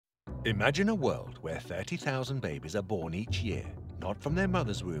Imagine a world where 30,000 babies are born each year, not from their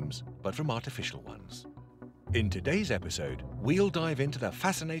mother's wombs, but from artificial ones. In today's episode, we'll dive into the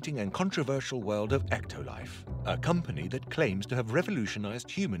fascinating and controversial world of EctoLife, a company that claims to have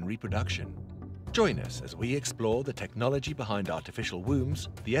revolutionized human reproduction. Join us as we explore the technology behind artificial wombs,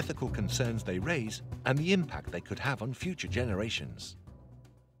 the ethical concerns they raise, and the impact they could have on future generations.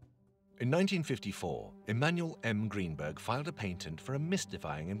 In 1954, Emanuel M. Greenberg filed a patent for a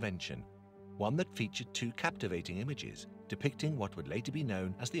mystifying invention, one that featured two captivating images depicting what would later be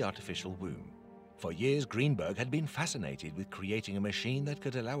known as the artificial womb. For years, Greenberg had been fascinated with creating a machine that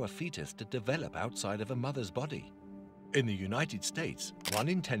could allow a fetus to develop outside of a mother's body. In the United States, 1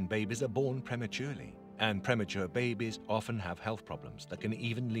 in 10 babies are born prematurely, and premature babies often have health problems that can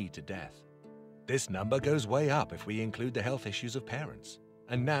even lead to death. This number goes way up if we include the health issues of parents.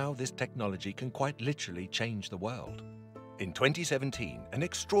 And now this technology can quite literally change the world. In 2017, an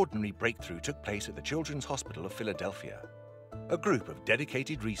extraordinary breakthrough took place at the Children's Hospital of Philadelphia. A group of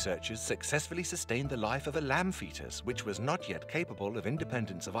dedicated researchers successfully sustained the life of a lamb fetus which was not yet capable of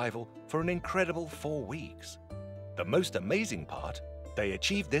independent survival for an incredible 4 weeks. The most amazing part, they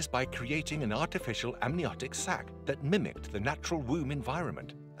achieved this by creating an artificial amniotic sac that mimicked the natural womb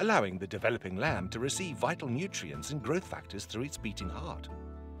environment, allowing the developing lamb to receive vital nutrients and growth factors through its beating heart.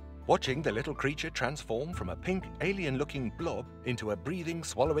 Watching the little creature transform from a pink, alien-looking blob into a breathing,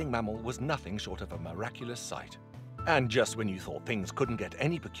 swallowing mammal was nothing short of a miraculous sight. And just when you thought things couldn't get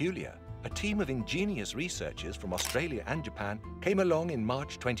any peculiar, a team of ingenious researchers from Australia and Japan came along in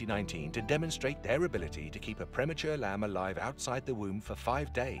March 2019 to demonstrate their ability to keep a premature lamb alive outside the womb for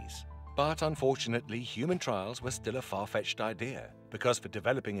 5 days. But unfortunately, human trials were still a far-fetched idea, because for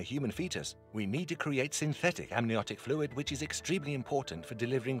developing a human fetus, we need to create synthetic amniotic fluid, which is extremely important for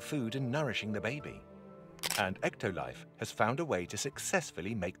delivering food and nourishing the baby. And EctoLife has found a way to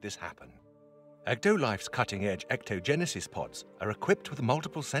successfully make this happen. EctoLife's cutting-edge ectogenesis pods are equipped with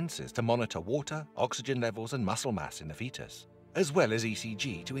multiple sensors to monitor water, oxygen levels, and muscle mass in the fetus, as well as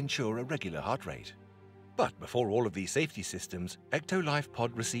ECG to ensure a regular heart rate. But before all of these safety systems, EctoLife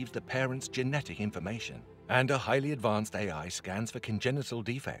pod receives the parent's genetic information, and a highly advanced AI scans for congenital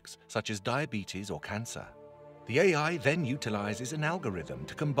defects such as diabetes or cancer. The AI then utilizes an algorithm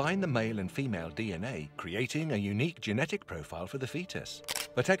to combine the male and female DNA, creating a unique genetic profile for the fetus.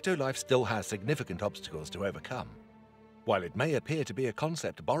 But EctoLife still has significant obstacles to overcome. While it may appear to be a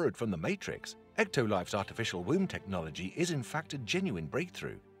concept borrowed from the Matrix, EctoLife's artificial womb technology is in fact a genuine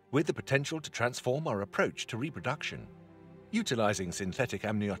breakthrough, with the potential to transform our approach to reproduction. Utilizing synthetic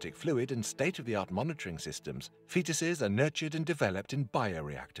amniotic fluid and state-of-the-art monitoring systems, fetuses are nurtured and developed in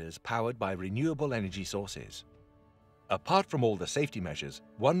bioreactors powered by renewable energy sources. Apart from all the safety measures,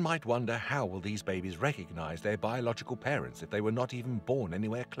 one might wonder how will these babies recognize their biological parents if they were not even born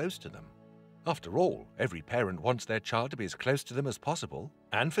anywhere close to them? After all, every parent wants their child to be as close to them as possible,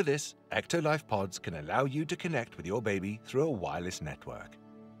 and for this, EctoLife pods can allow you to connect with your baby through a wireless network.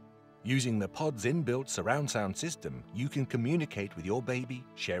 Using the pod's inbuilt surround sound system, you can communicate with your baby,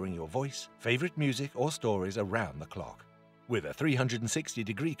 sharing your voice, favorite music, or stories around the clock. With a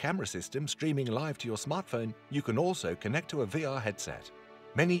 360-degree camera system streaming live to your smartphone, you can also connect to a VR headset.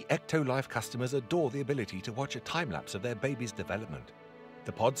 Many EctoLife customers adore the ability to watch a time-lapse of their baby's development.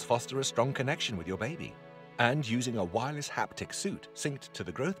 The pods foster a strong connection with your baby. And using a wireless haptic suit synced to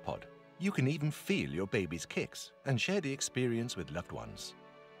the growth pod, you can even feel your baby's kicks and share the experience with loved ones.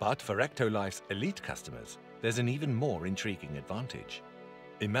 But for EctoLife's elite customers, there's an even more intriguing advantage.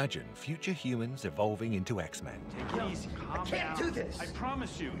 Imagine future humans evolving into X-Men. Take it easy, calm down. I can't do this. I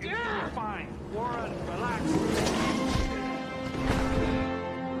promise you, you're fine. Warren, relax.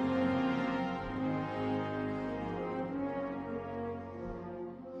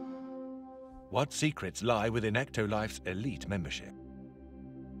 What secrets lie within EctoLife's elite membership?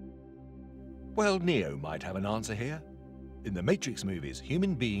 Well, Neo might have an answer here. In the Matrix movies,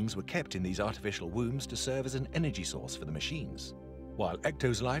 human beings were kept in these artificial wombs to serve as an energy source for the machines. While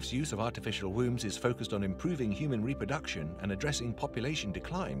EctoLife's use of artificial wombs is focused on improving human reproduction and addressing population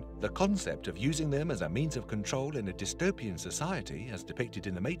decline, the concept of using them as a means of control in a dystopian society, as depicted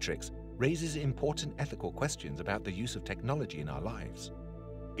in the Matrix, raises important ethical questions about the use of technology in our lives.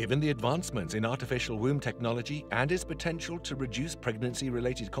 Given the advancements in artificial womb technology and its potential to reduce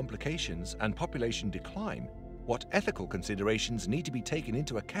pregnancy-related complications and population decline, what ethical considerations need to be taken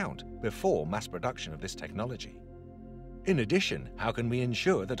into account before mass production of this technology? In addition, how can we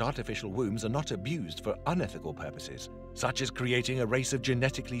ensure that artificial wombs are not abused for unethical purposes, such as creating a race of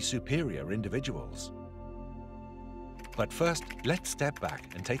genetically superior individuals? But first, let's step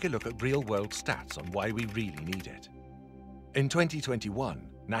back and take a look at real-world stats on why we really need it. In 2021,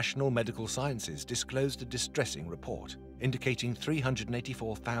 National Medical Sciences disclosed a distressing report indicating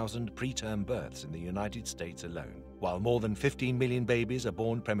 384,000 preterm births in the United States alone, while more than 15 million babies are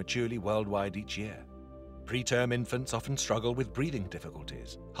born prematurely worldwide each year. Preterm infants often struggle with breathing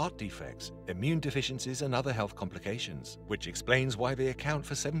difficulties, heart defects, immune deficiencies, and other health complications, which explains why they account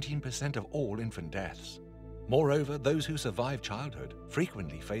for 17% of all infant deaths. Moreover, those who survive childhood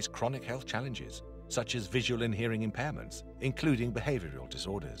frequently face chronic health challenges, such as visual and hearing impairments, including behavioral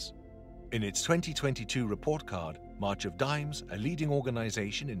disorders. In its 2022 report card, March of Dimes, a leading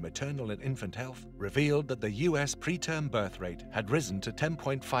organization in maternal and infant health, revealed that the US preterm birth rate had risen to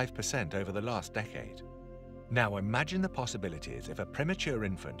 10.5% over the last decade. Now imagine the possibilities if a premature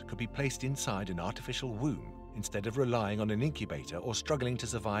infant could be placed inside an artificial womb instead of relying on an incubator or struggling to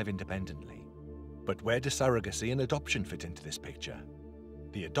survive independently. But where do surrogacy and adoption fit into this picture?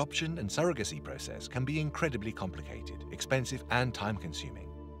 The adoption and surrogacy process can be incredibly complicated, expensive, and time-consuming.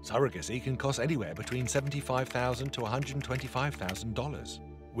 Surrogacy can cost anywhere between $75,000 to $125,000,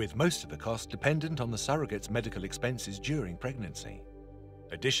 with most of the cost dependent on the surrogate's medical expenses during pregnancy.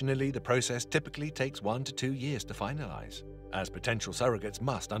 Additionally, the process typically takes 1 to 2 years to finalize, as potential surrogates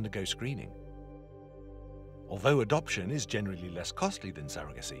must undergo screening. Although adoption is generally less costly than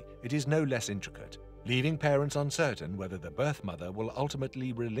surrogacy, it is no less intricate, leaving parents uncertain whether the birth mother will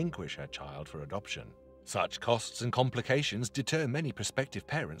ultimately relinquish her child for adoption. Such costs and complications deter many prospective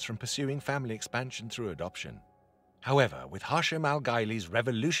parents from pursuing family expansion through adoption. However, with Hashem Al-Ghaili's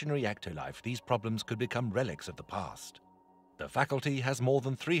revolutionary EctoLife, these problems could become relics of the past. The faculty has more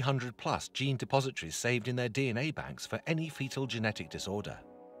than 300+ gene depositories saved in their DNA banks for any fetal genetic disorder.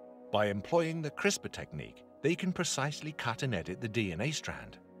 By employing the CRISPR technique, they can precisely cut and edit the DNA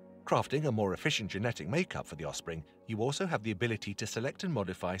strand. Crafting a more efficient genetic makeup for the offspring, you also have the ability to select and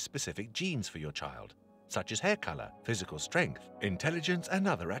modify specific genes for your child, such as hair color, physical strength, intelligence, and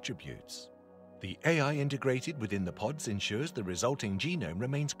other attributes. The AI integrated within the pods ensures the resulting genome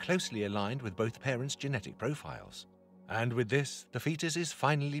remains closely aligned with both parents' genetic profiles. And with this, the fetus is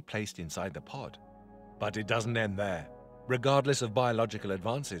finally placed inside the pod. But it doesn't end there. Regardless of biological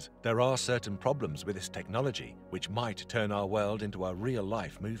advances, there are certain problems with this technology which might turn our world into a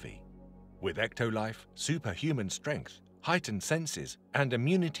real-life movie. With EctoLife, superhuman strength, heightened senses, and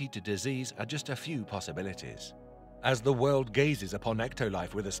immunity to disease are just a few possibilities. As the world gazes upon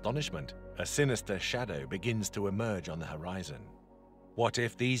EctoLife with astonishment, a sinister shadow begins to emerge on the horizon. What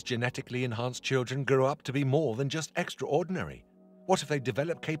if these genetically enhanced children grow up to be more than just extraordinary? What if they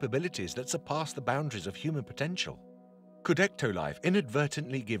develop capabilities that surpass the boundaries of human potential? Could EctoLife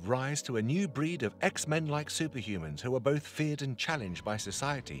inadvertently give rise to a new breed of X-Men-like superhumans who are both feared and challenged by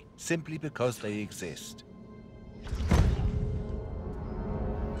society simply because they exist?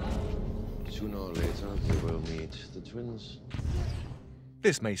 Sooner or later, they will meet the twins.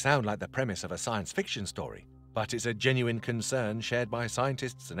 This may sound like the premise of a science fiction story, but it's a genuine concern shared by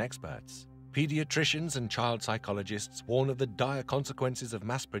scientists and experts. Pediatricians and child psychologists warn of the dire consequences of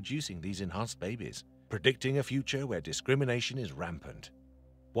mass-producing these enhanced babies, predicting a future where discrimination is rampant.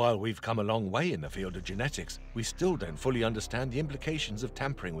 While we've come a long way in the field of genetics, we still don't fully understand the implications of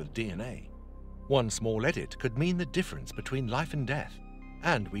tampering with DNA. One small edit could mean the difference between life and death,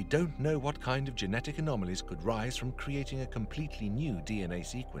 and we don't know what kind of genetic anomalies could rise from creating a completely new DNA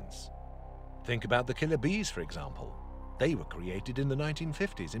sequence. Think about the killer bees, for example. They were created in the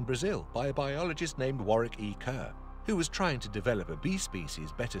 1950s in Brazil by a biologist named Warwick E. Kerr, who was trying to develop a bee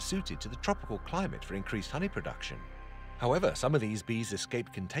species better suited to the tropical climate for increased honey production. However, some of these bees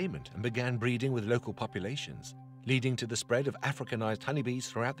escaped containment and began breeding with local populations, leading to the spread of Africanized honeybees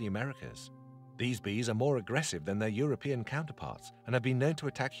throughout the Americas. These bees are more aggressive than their European counterparts and have been known to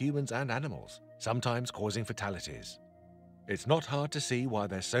attack humans and animals, sometimes causing fatalities. It's not hard to see why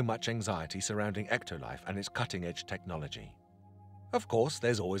there's so much anxiety surrounding EctoLife and its cutting-edge technology. Of course,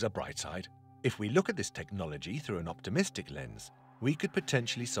 there's always a bright side. If we look at this technology through an optimistic lens, we could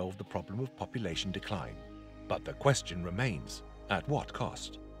potentially solve the problem of population decline. But the question remains, at what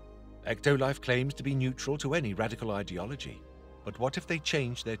cost? EctoLife claims to be neutral to any radical ideology, but what if they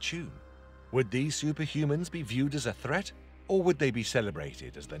change their tune? Would these superhumans be viewed as a threat, or would they be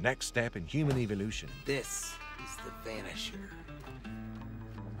celebrated as the next step in human evolution? This is the Vanisher.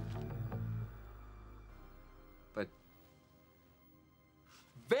 But...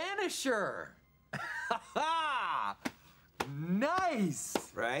 Vanisher!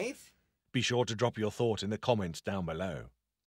 Nice! Right? Be sure to drop your thought in the comments down below.